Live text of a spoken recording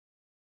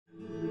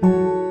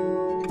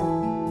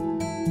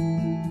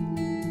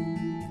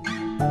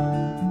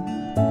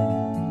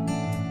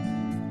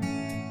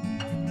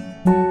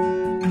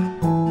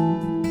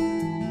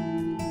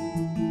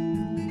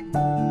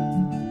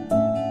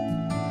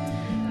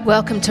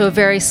Welcome to a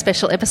very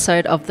special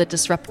episode of the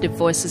Disruptive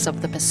Voices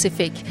of the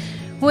Pacific.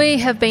 We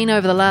have been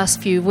over the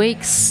last few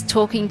weeks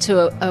talking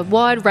to a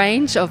wide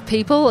range of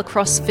people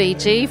across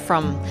Fiji,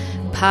 from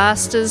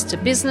pastors to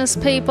business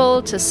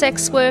people to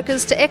sex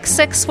workers to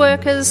ex-sex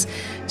workers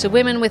to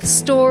women with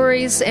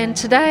stories. And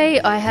today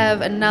I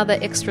have another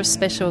extra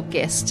special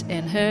guest,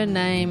 and her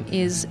name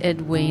is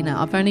Edwina.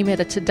 I've only met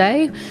her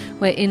today.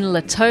 We're in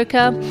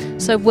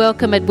Lautoka. So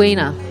welcome,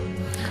 Edwina.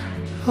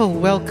 Oh,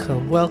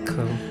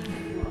 welcome.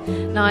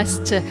 Nice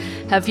to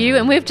have you.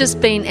 And we've just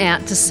been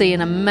out to see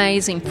an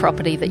amazing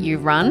property that you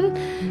run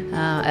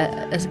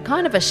as a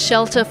kind of a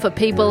shelter for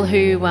people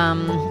who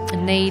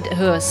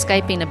are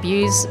escaping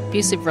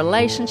abusive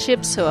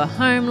relationships, who are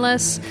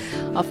homeless,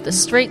 off the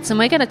streets. And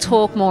we're going to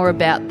talk more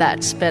about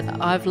that. But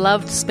I've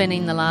loved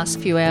spending the last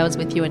few hours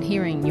with you and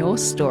hearing your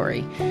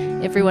story.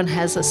 Everyone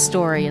has a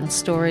story, and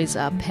stories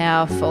are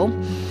powerful.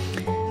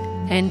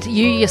 And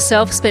you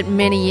yourself spent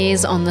many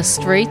years on the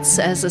streets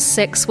as a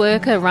sex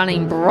worker,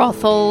 running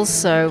brothels.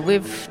 So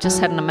we've just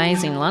had an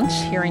amazing lunch,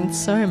 hearing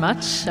so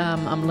much.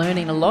 I'm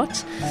learning a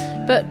lot.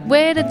 But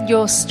where did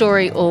your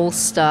story all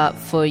start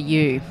for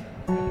you?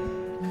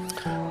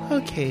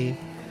 Okay.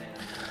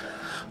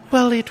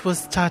 Well, it was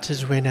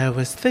started when I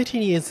was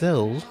 13 years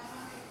old.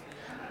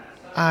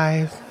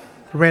 I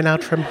ran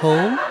out from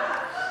home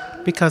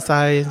because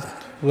I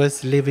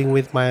was living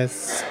with my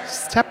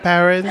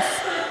step-parents.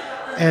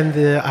 And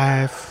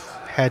I've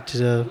had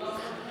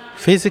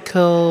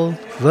physical,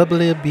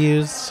 verbally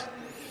abused.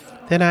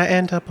 Then I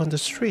end up on the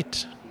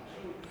street.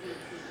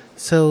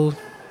 So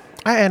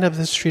I end up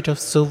the street of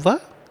Suva.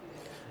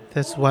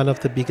 That's one of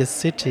the biggest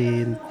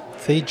cities in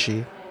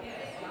Fiji.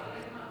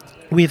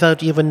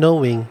 Without even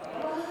knowing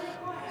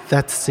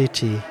that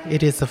city.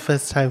 It is the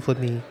first time for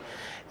me.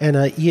 And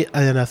a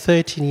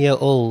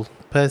 13-year-old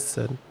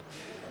person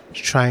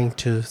trying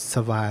to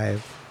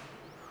survive.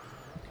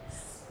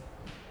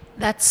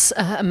 That's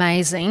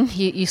amazing.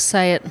 You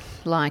say it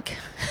like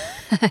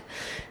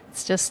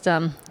it's just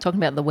talking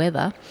about the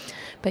weather.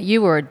 But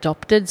you were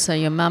adopted, so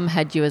your mum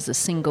had you as a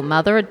single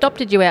mother,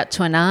 adopted you out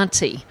to an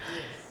auntie.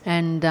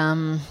 And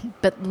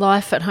but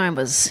life at home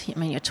was,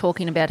 you're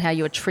talking about how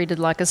you were treated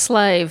like a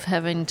slave,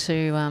 having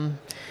to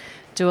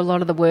do a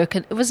lot of the work.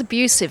 And it was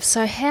abusive.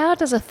 So how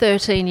does a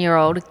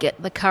 13-year-old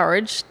get the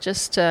courage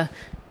just to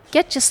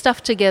get your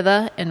stuff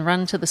together and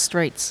run to the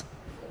streets?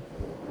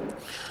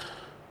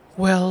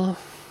 Well,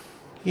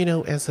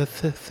 as a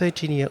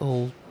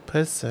 13-year-old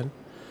person,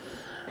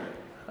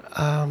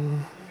 I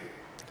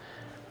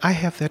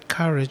have that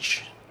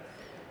courage.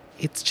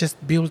 It's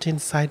just built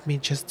inside me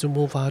just to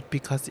move out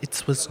because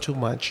it was too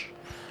much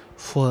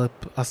for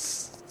a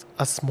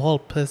small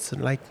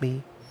person like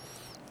me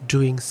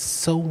doing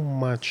so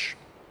much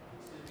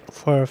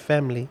for a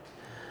family.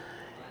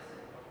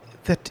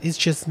 That it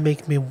just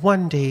make me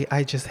one day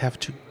I just have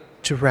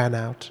to run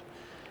out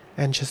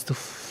and just to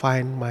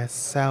find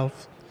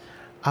myself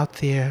out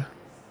there.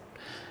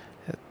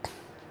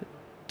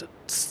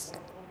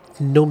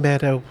 No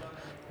matter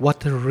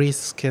what the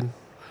risk and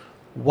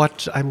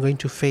what I'm going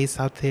to face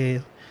out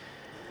there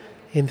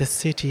in the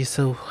city,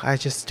 so I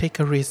just take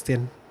a risk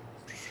and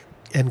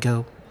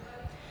go.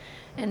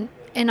 And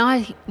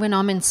when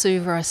I'm in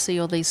Suva, I see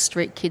all these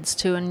street kids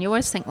too, and you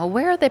always think, well,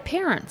 where are their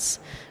parents?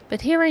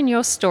 But hearing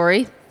your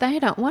story, they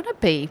don't want to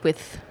be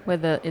with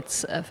whether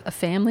it's a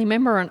family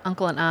member or an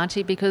uncle and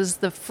auntie, because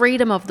the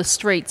freedom of the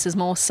streets is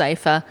more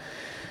safer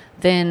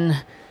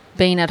than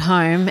being at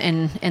home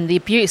and the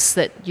abuse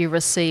that you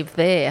received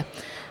there.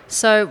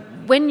 So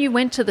when you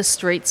went to the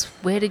streets,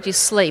 where did you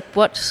sleep?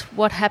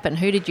 What happened?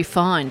 Who did you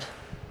find?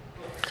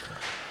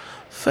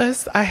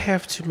 First, I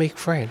have to make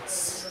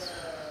friends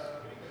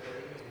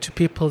to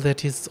people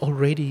that is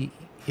already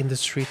in the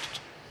street,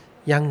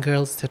 young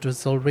girls that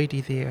was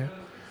already there.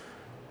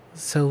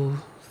 So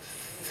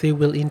they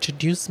will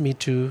introduce me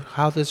to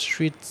how the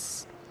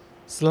streets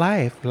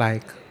life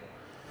like,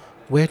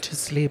 where to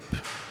sleep,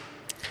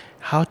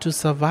 how to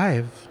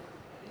survive.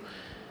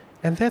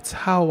 And that's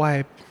how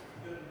I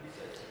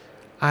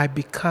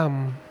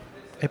become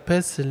a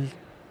person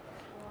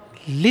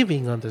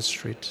living on the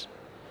street,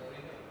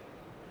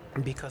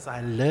 because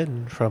I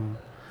learn from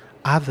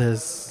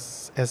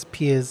others as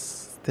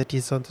peers that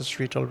is on the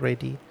street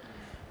already.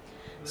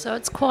 So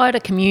it's quite a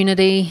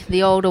community.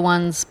 The older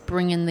ones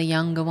bring in the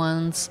younger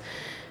ones.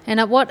 And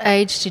at what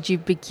age did you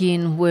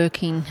begin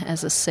working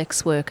as a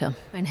sex worker,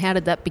 and how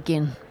did that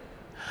begin?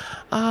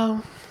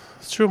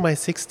 Through my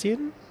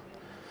 16,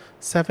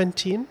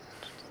 17,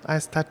 I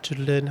started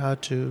to learn how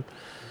to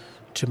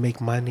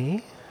make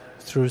money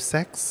through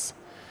sex,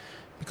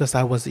 because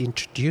I was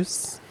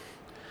introduced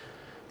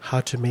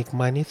how to make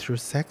money through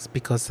sex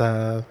because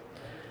I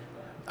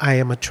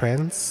am a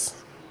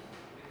trans.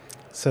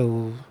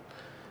 So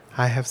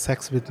I have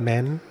sex with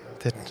men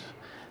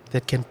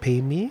that can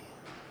pay me.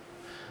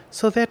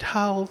 So that's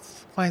how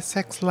my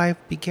sex life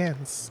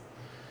begins.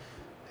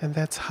 And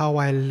that's how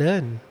I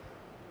learn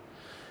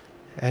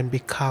and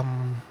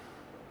become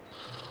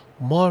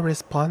more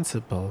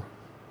responsible,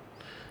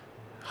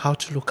 how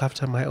to look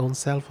after my own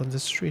self on the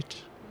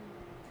street.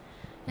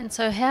 And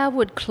so how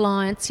would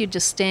clients, you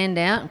just stand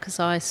out, because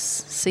I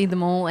see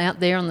them all out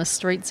there on the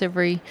streets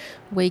every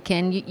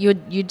weekend,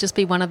 you'd just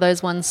be one of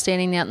those ones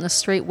standing out in the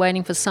street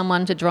waiting for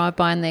someone to drive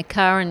by in their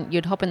car and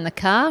you'd hop in the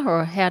car,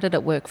 or how did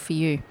it work for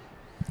you?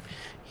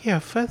 Yeah,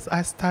 first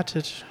I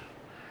started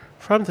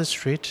from the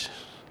street,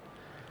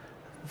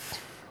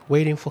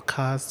 waiting for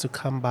cars to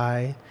come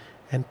by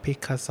and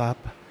pick us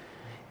up.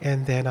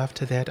 And then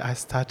after that, I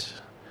started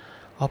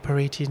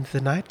operating the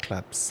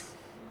nightclubs,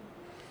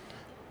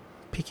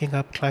 picking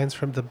up clients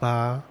from the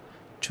bar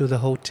to the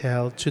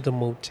hotel, to the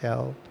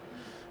motel,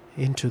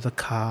 into the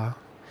car.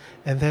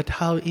 And that's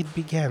how it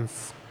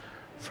begins,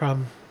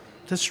 from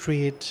the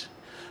street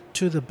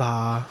to the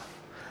bar,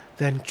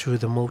 then to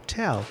the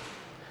motel.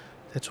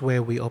 That's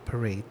where we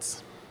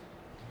operate.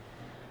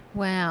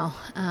 Wow.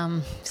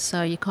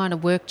 So you kind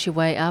of worked your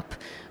way up.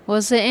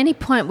 Was there any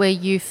point where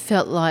you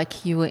felt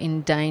like you were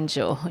in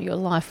danger or your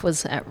life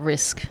was at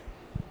risk?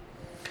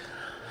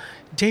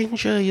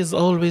 Danger is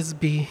always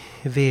be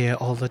there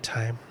all the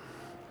time.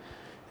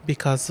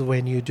 Because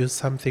when you do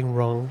something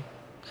wrong,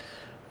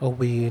 or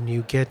when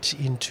you get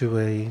into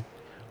a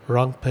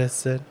wrong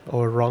person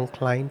or wrong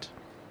client,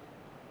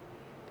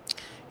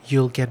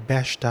 you'll get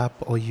bashed up,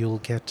 or you'll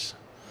get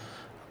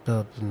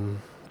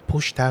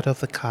pushed out of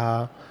the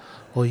car,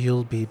 or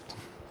you'll be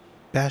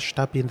bashed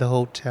up in the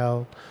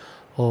hotel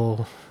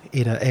or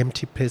in an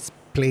empty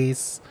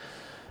place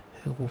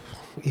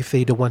if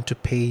they don't want to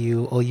pay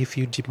you, or if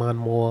you demand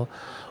more,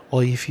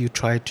 or if you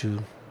try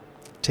to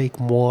take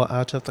more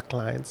out of the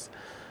clients.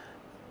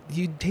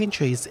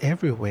 Danger is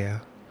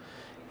everywhere.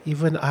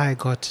 Even I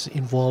got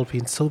involved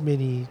in so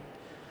many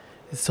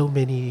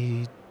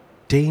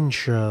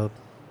danger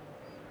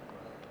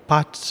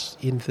parts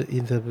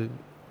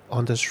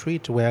on the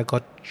street, where I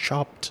got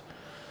chopped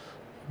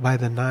by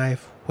the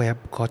knife, where I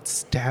got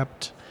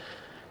stabbed,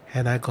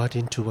 and I got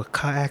into a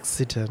car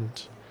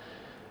accident,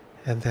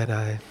 and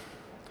then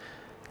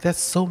there's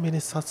so many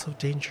sorts of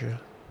danger.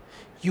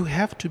 You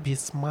have to be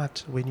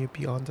smart when you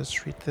be on the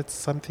street. That's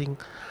something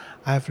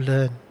I've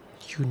learned.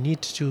 You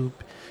need to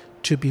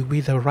be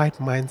with the right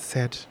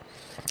mindset.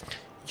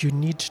 You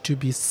need to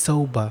be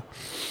sober.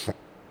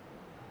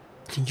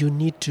 You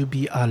need to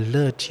be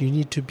alert. You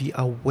need to be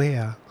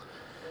aware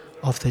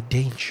of the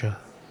danger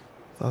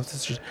of the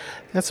street.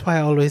 That's why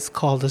I always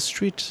call the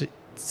street,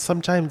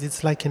 sometimes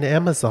it's like an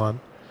Amazon,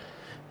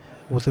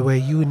 where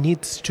you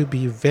need to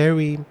be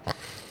very,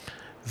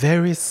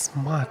 very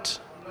smart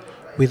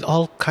with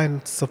all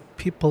kinds of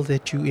people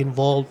that you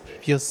involve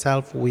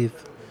yourself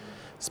with,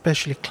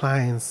 especially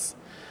clients,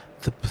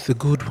 the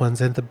good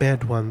ones and the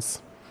bad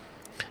ones,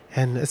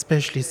 and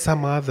especially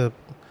some other,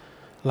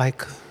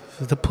 like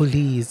the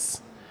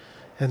police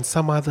and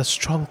some other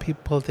strong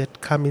people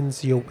that come in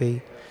your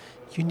way.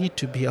 You need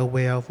to be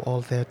aware of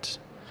all that,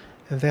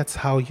 and that's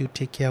how you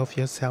take care of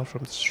yourself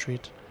from the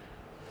street.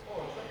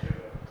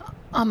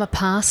 I'm a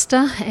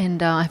pastor,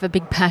 and I have a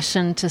big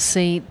passion to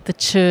see the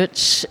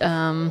church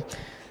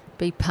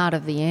be part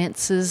of the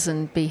answers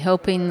and be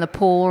helping the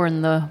poor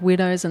and the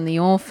widows and the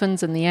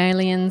orphans and the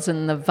aliens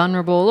and the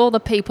vulnerable, all the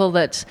people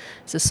that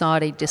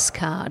society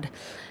discard.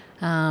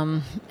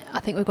 I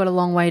think we've got a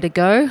long way to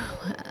go.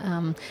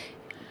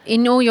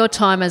 In all your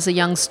time as a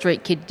young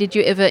street kid, did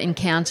you ever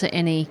encounter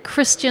any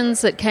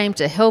Christians that came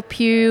to help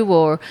you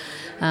or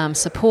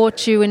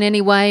support you in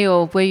any way,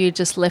 or were you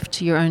just left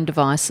to your own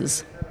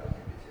devices?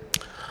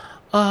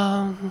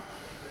 I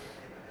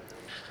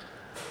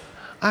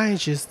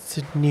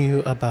just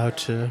knew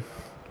about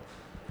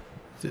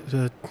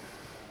the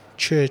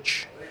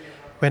church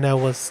when I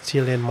was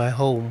still in my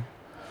home,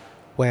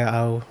 where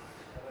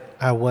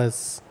I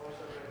was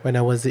when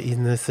I was an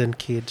innocent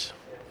kid.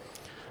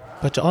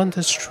 But on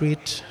the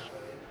street,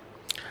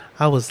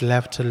 I was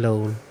left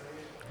alone.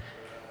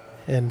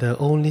 And the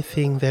only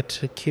thing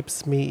that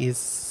keeps me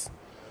is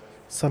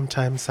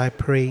sometimes I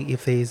pray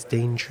if there is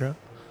danger.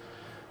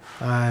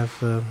 I've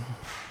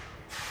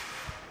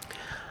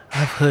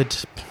heard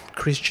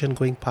Christian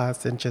going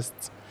past and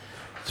just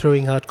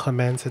throwing out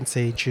comments and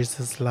say,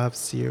 Jesus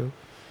loves you.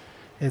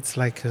 It's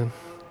like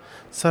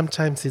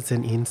sometimes it's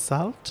an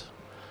insult,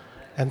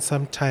 and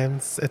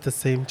sometimes at the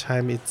same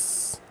time it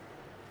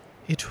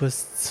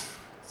was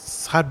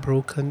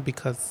heartbroken,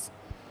 because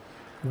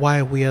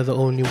why we are the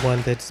only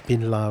one that's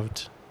been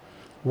loved?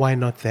 Why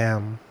not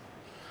them?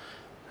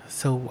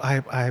 So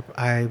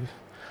I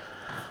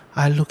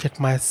look at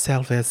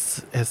myself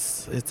as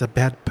a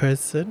bad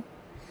person.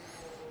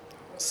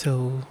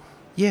 So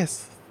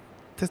yes,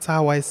 that's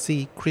how I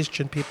see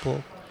Christian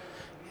people.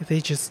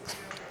 They just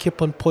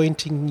keep on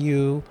pointing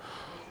you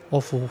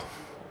of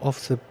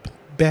the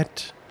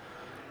bad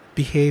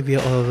behavior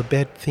or the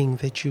bad thing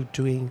that you're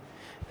doing.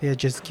 They're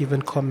just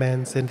giving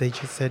comments, and they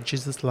just said,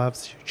 Jesus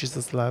loves you,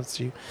 Jesus loves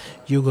you,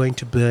 you're going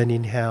to burn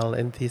in hell,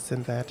 and this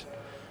and that.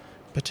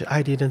 But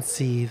I didn't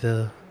see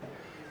the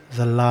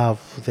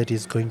love that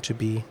is going to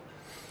be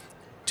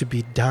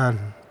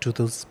done to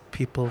those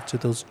people, to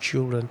those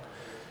children,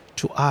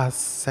 to us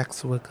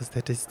sex workers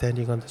that is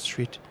standing on the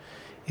street.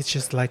 It's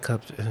just like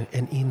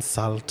an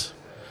insult.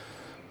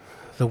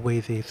 the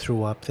way they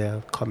threw up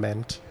their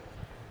comment.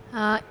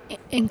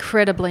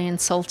 Incredibly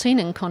insulting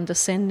and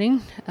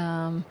condescending.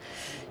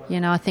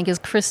 I think as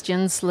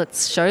Christians,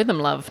 let's show them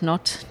love,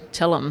 not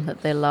tell them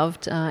that they're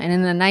loved. And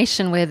in a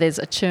nation where there's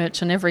a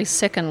church on every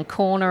second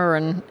corner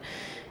and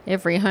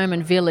every home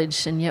and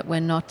village, and yet we're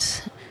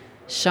not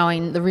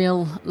showing the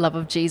real love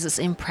of Jesus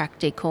in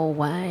practical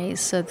ways.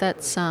 So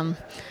that's a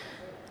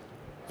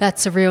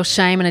real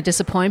shame and a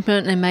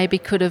disappointment, and maybe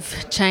could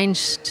have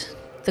changed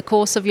the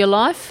course of your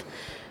life.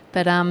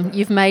 But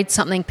you've made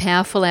something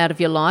powerful out of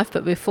your life.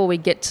 But before we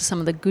get to some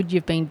of the good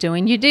you've been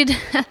doing, you did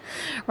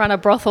run a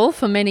brothel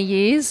for many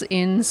years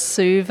in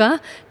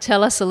Suva.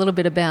 Tell us a little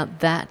bit about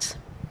that.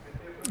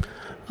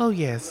 Oh,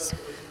 yes.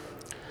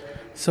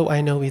 So I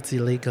know it's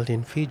illegal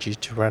in Fiji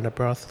to run a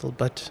brothel,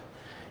 but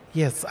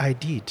yes, I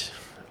did.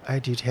 I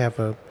did have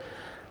a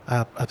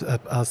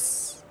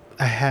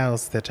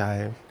house that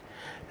I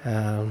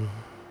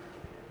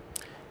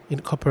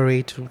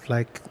incorporated,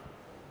 like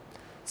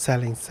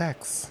selling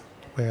sex,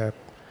 where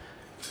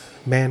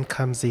man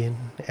comes in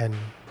and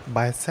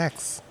buys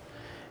sex,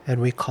 and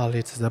we call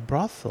it the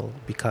brothel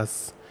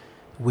because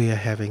we are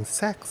having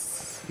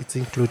sex. It's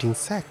including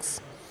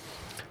sex.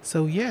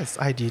 So yes,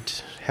 I did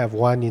have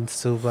one in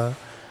Suva,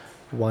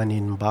 one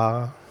in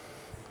Bar.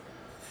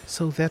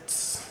 So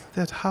that's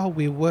how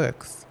we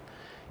work.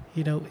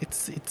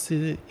 It's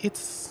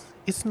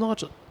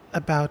not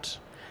about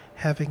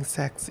having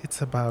sex.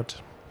 It's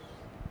about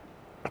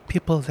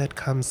people that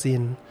comes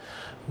in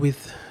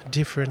with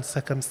different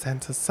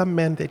circumstances. Some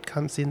men that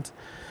comes in,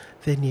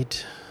 they need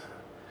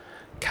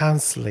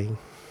counseling,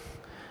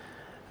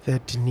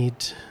 that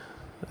need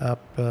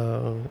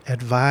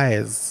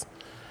advice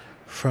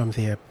from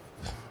their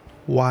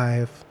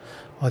wife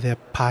or their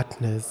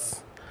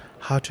partners,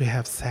 how to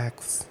have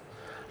sex,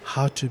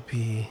 how to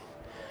be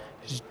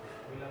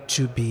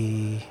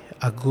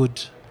a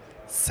good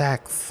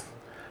sex,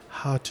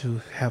 how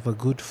to have a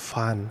good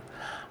fun,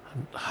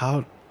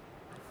 how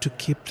to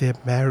keep their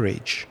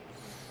marriage.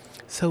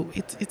 So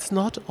it's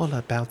not all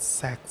about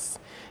sex.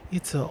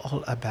 It's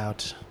all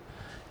about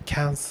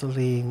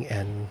counseling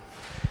and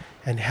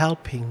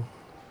helping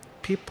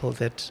people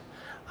that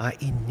are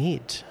in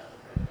need,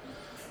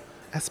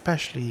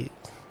 especially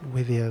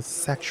with their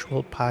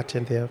sexual part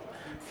in their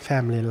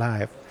family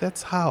life.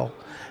 That's how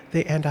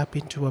they end up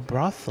into a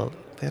brothel.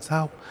 That's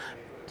how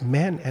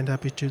men end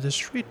up into the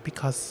street,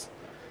 because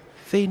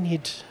they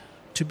need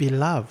to be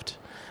loved.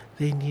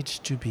 They need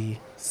to be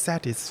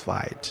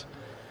satisfied.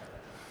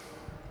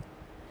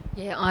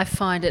 Yeah, I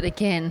find it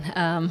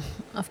again,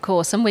 of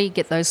course, and we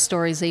get those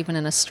stories even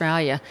in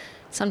Australia.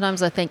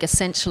 Sometimes I think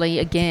essentially,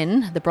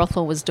 again, the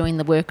brothel was doing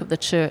the work of the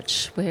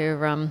church,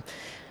 where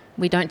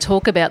we don't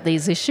talk about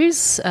these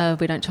issues.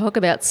 We don't talk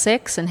about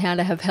sex and how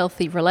to have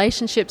healthy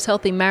relationships,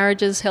 healthy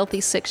marriages,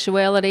 healthy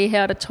sexuality,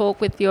 how to talk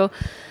with your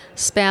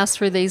spouse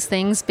through these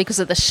things because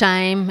of the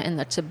shame and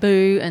the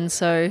taboo. And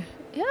so,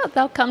 yeah,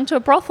 they'll come to a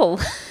brothel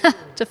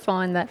to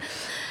find that.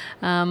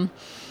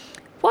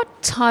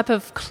 What type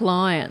of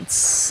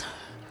clients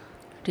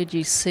did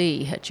you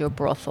see at your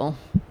brothel?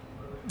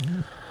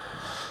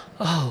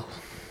 Oh,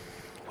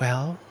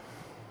 well,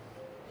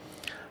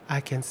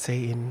 I can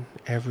say in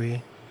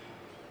every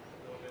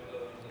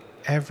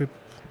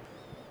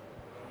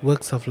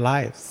works of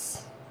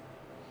lives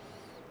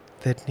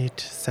that need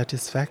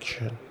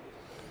satisfaction,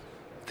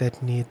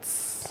 that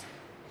needs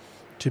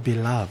to be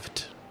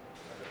loved,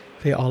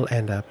 they all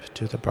end up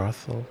to the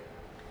brothel.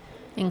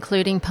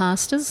 Including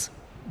pastors?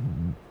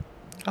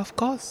 Of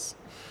course.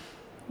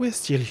 We're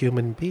still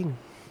human beings.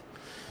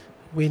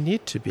 We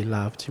need to be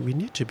loved. We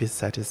need to be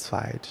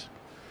satisfied.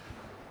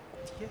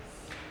 Yes.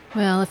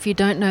 Well, if you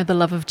don't know the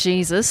love of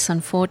Jesus,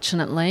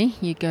 unfortunately,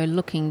 you go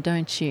looking,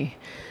 don't you?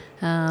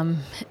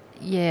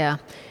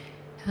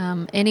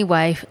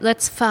 Anyway,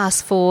 let's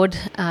fast forward.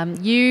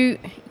 You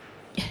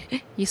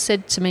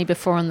said to me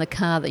before in the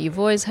car that you've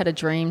always had a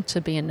dream to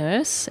be a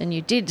nurse, and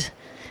you did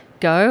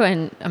go.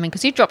 And I mean,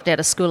 because you dropped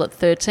out of school at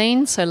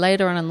 13, so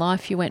later on in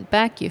life you went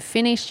back, you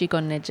finished, you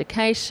got an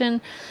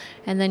education,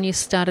 and then you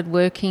started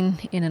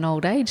working in an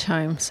old age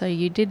home. So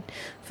you did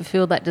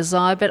fulfill that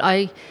desire. But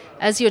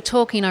as you're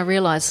talking, I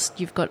realised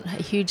you've got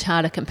a huge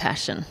heart of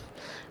compassion.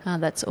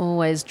 That's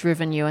always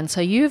driven you. And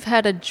so you've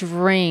had a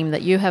dream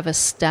that you have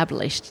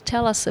established.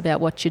 Tell us about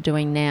what you're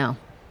doing now.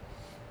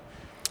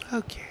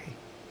 Okay.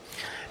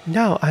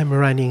 Now I'm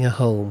running a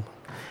home,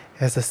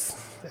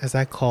 as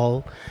I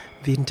call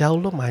the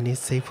Ndaulomani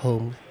Safe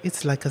Home.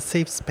 It's like a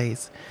safe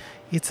space.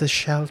 It's a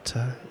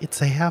shelter. It's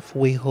a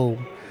halfway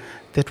home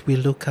that we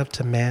look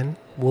after men,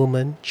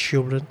 women,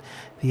 children,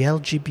 the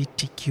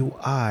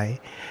LGBTQI,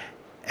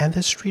 and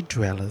the street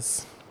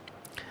dwellers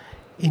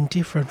in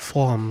different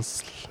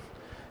forms.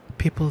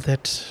 People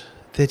that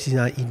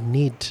are in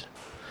need,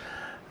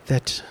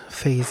 that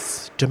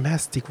face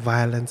domestic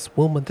violence,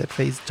 women that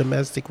face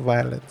domestic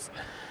violence,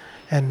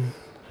 and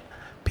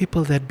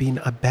people that have been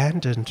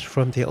abandoned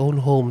from their own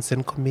homes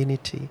and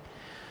community.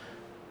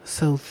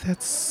 So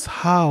that's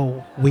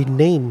how we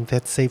name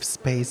that safe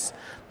space,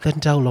 the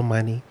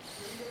Ndaulomani.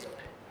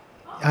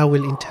 I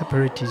will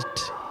interpret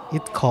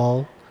it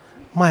called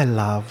My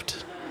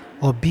Loved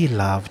or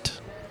Beloved.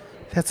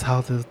 That's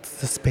how the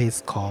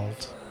space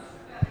called.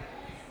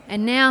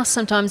 And now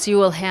sometimes you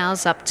will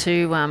house up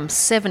to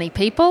 70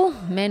 people,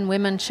 men,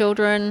 women,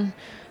 children,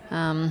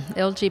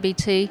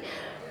 LGBT.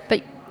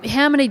 But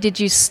how many did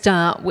you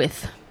start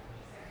with?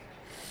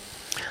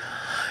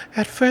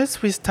 At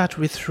first we start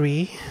with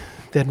 3.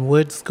 Then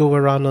words go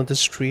around on the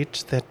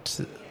street that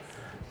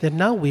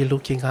now we're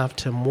looking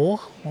after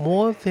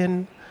more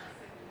than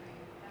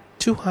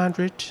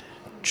 200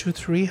 to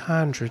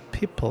 300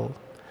 people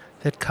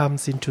that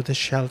comes into the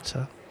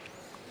shelter.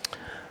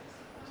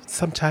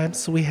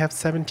 Sometimes we have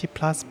 70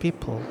 plus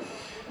people.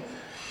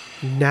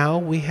 Now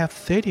we have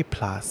 30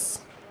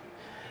 plus.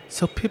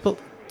 So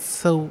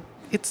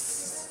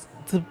it's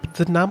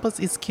the numbers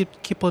is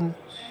keep on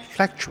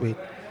fluctuate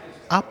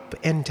up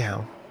and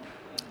down.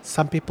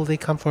 Some people they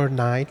come for a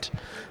night,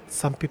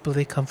 some people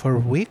they come for a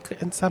week,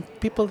 and some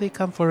people they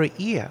come for a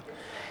year.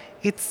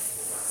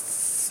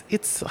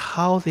 It's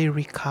how they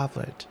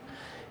recovered.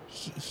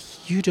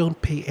 You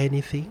don't pay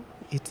anything.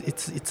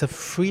 It's a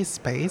free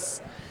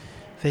space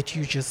that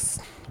you just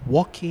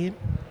walk in.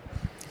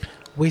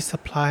 We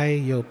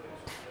supply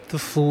the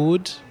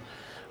food.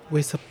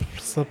 We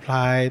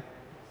supply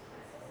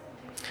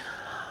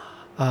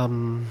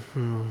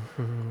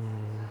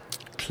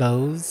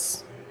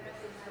clothes,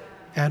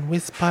 and we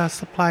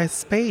supply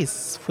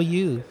space for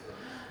you.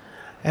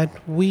 And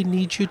we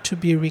need you to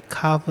be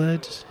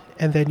recovered,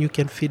 and then you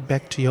can feed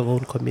back to your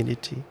own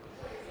community.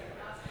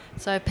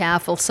 So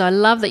powerful. So I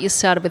love that you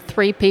started with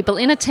 3 people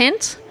in a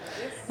tent,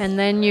 and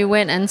then you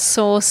went and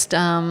sourced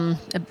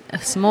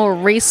some more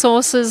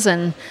resources,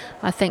 and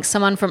I think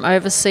someone from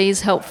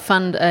overseas helped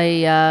fund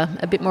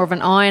a bit more of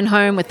an iron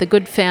home with a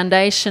good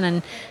foundation,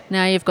 and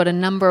now you've got a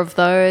number of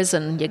those,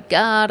 and your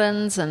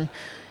gardens, and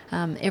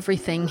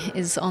everything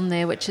is on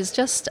there, which is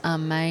just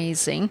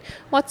amazing.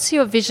 What's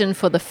your vision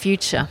for the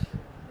future?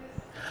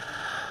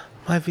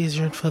 My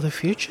vision for the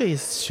future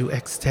is to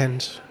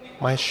extend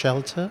my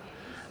shelter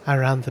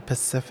around the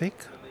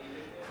Pacific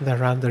and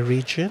around the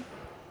region,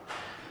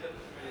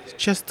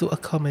 just to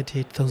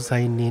accommodate those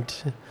I need.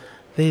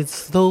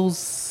 There's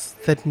those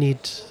that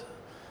need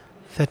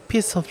that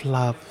piece of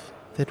love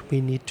that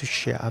we need to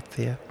share out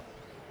there.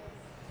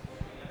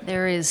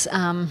 There is.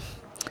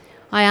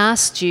 I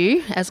asked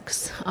you,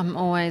 as I'm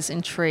always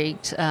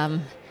intrigued,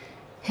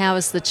 how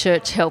is the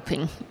church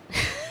helping?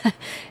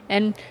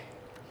 And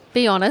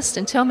be honest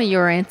and tell me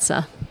your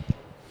answer.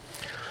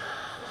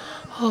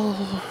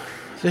 Oh,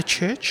 the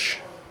church?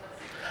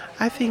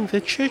 I think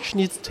the church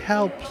needs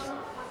help.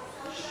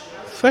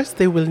 First,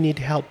 they will need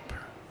help.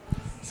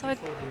 So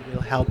They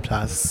will help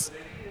us.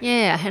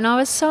 yeah, and I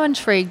was so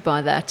intrigued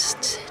by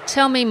that.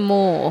 Tell me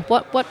more.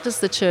 What does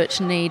the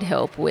church need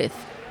help with?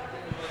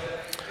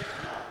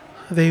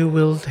 They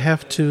will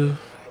have to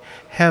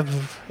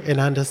have an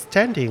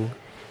understanding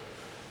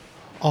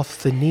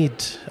of the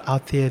need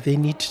out there. They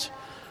need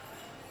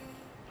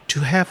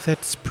to have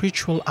that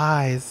spiritual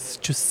eyes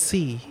to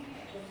see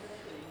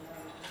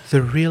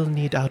the real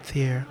need out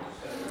there.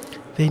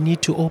 They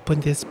need to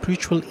open their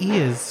spiritual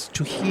ears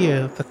to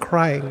hear the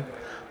crying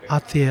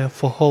out there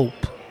for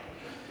hope.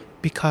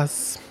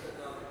 Because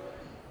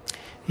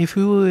if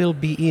we will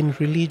be in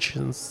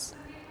religions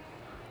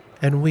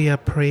and we are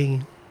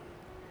praying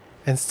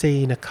and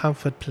stay in a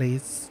comfort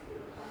place,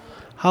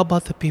 how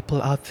about the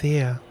people out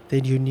there?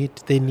 They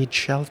need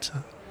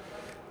shelter.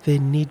 They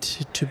need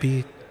to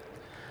be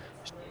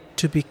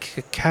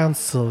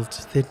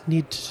counseled. They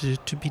need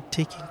to be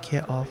taken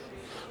care of.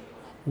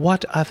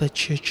 What are the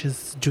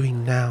churches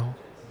doing now?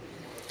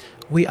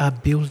 We are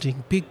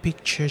building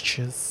big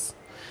churches.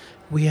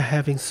 We are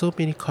having so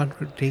many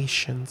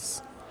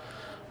congregations.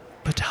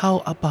 But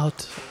how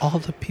about all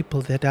the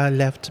people that are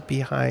left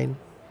behind?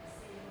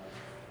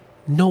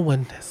 No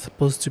one is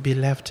supposed to be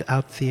left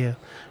out there.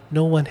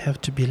 No one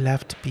have to be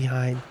left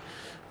behind.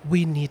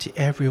 We need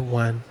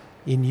everyone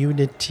in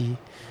unity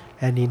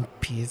and in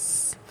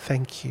peace.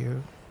 Thank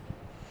you.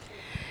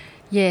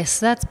 Yes,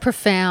 that's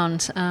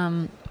profound.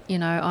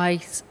 I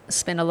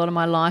spent a lot of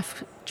my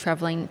life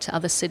travelling to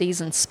other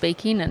cities and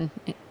speaking and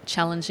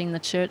challenging the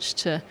church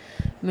to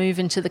move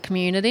into the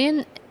community.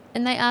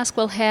 And they ask,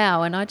 well,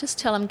 how? And I just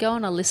tell them, go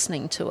on a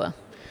listening tour.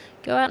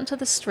 Go out into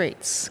the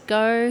streets.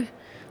 Go,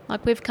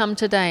 like we've come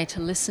today,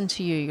 to listen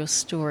to you, your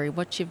story,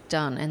 what you've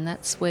done. And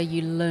that's where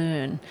you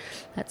learn.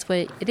 That's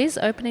where it is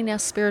opening our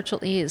spiritual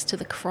ears to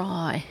the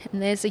cry.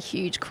 And there's a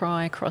huge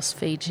cry across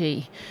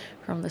Fiji,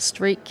 from the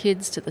street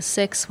kids to the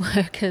sex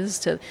workers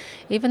to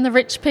even the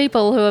rich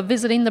people who are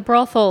visiting the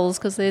brothels,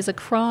 because there's a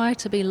cry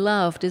to be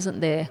loved,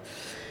 isn't there?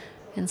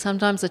 And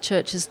sometimes the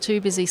church is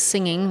too busy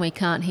singing, we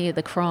can't hear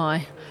the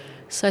cry.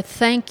 So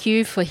thank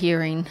you for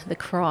hearing the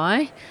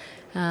cry,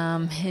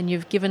 and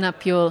you've given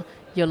up your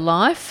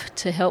life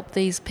to help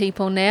these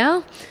people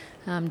now,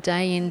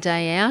 day in,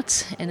 day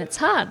out, and it's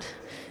hard.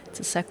 It's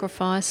a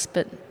sacrifice,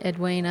 but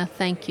Edwina,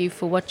 thank you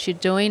for what you're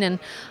doing. And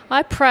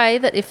I pray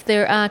that if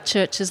there are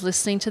churches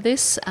listening to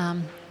this,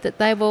 that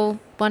they will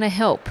want to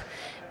help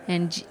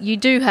And you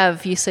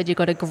said you've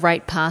got a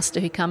great pastor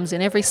who comes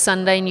in every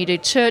Sunday, and you do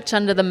church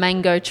under the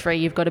mango tree.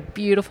 You've got a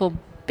beautiful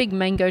big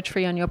mango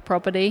tree on your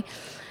property.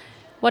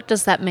 What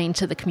does that mean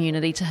to the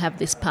community to have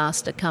this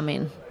pastor come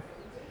in?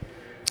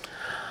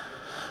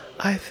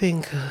 I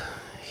think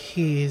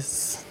he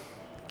is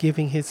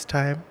giving his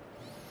time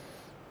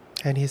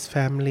and his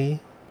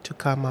family to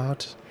come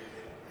out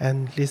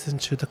and listen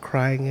to the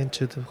crying and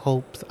to the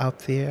hopes out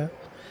there,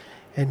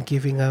 and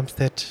giving us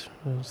that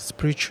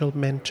spiritual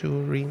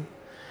mentoring,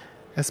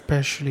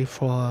 especially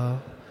for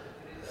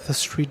the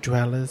street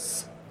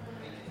dwellers.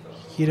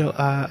 We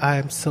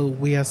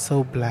are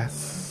so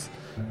blessed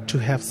to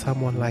have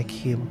someone like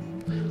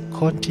him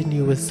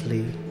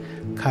continuously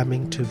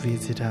coming to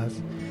visit us.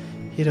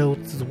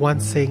 One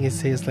saying it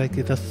says, like,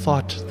 the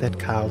thought that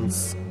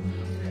counts.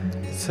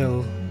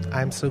 So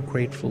I'm so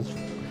grateful.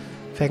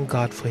 Thank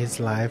God for his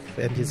life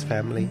and his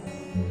family.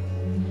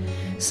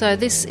 So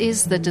this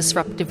is the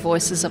Disruptive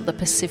Voices of the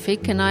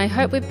Pacific, and I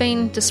hope we've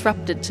been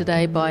disrupted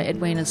today by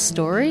Edwina's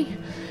story,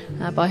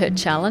 by her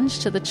challenge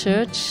to the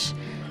church.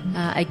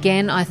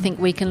 Again, I think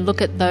we can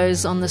look at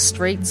those on the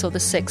streets or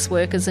the sex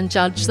workers and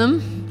judge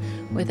them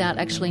without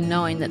actually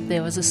knowing that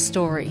there was a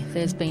story.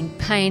 There's been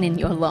pain in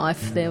your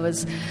life. There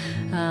was,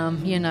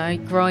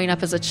 growing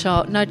up as a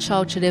child. No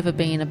child should ever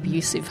be in an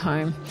abusive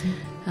home.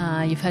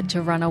 You've had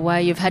to run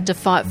away. You've had to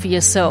fight for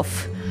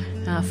yourself,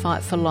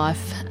 fight for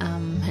life.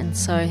 And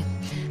so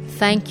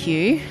thank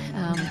you.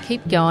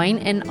 Keep going.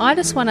 And I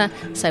just want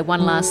to say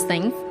one last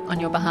thing on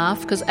your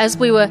behalf, because as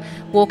we were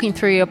walking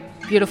through your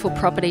beautiful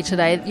property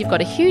today, you've got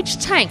a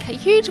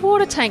huge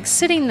water tank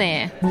sitting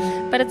there,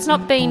 but it's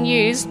not being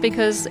used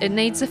because it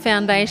needs a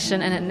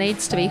foundation and it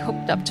needs to be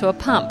hooked up to a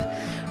pump,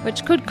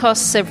 which could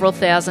cost several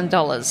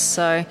 $1,000s.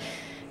 So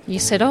you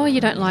said,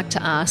 you don't like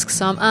to ask,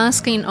 so I'm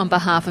asking on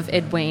behalf of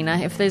Edwina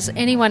if there's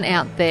anyone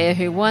out there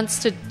who wants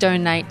to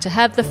donate to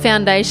have the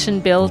foundation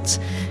built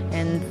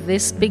and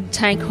this big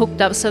tank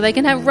hooked up so they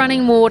can have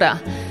running water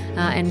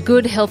and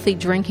good, healthy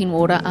drinking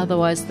water.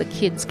 Otherwise, the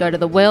kids go to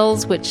the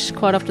wells, which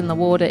quite often the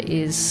water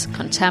is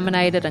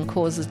contaminated and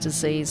causes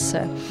disease.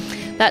 So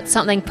that's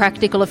something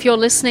practical. If you're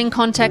listening,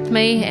 contact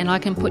me and I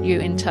can put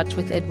you in touch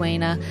with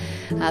Edwina.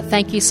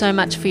 Thank you so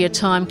much for your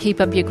time. Keep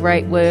up your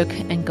great work,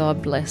 and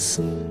God bless.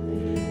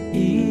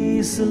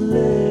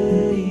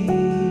 Easily,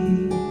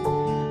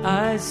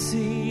 I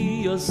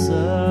see your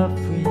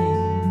suffering.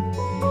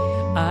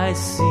 I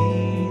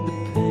see the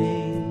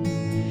pain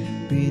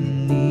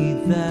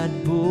beneath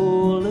that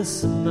bullet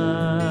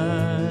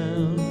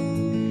smile.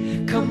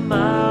 Come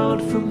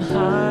out from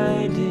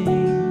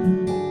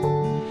hiding,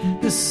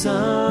 the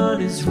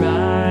sun is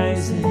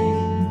rising.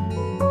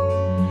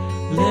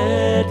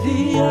 Let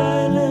the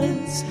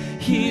islands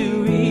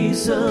hear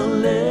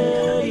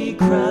easily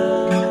cry.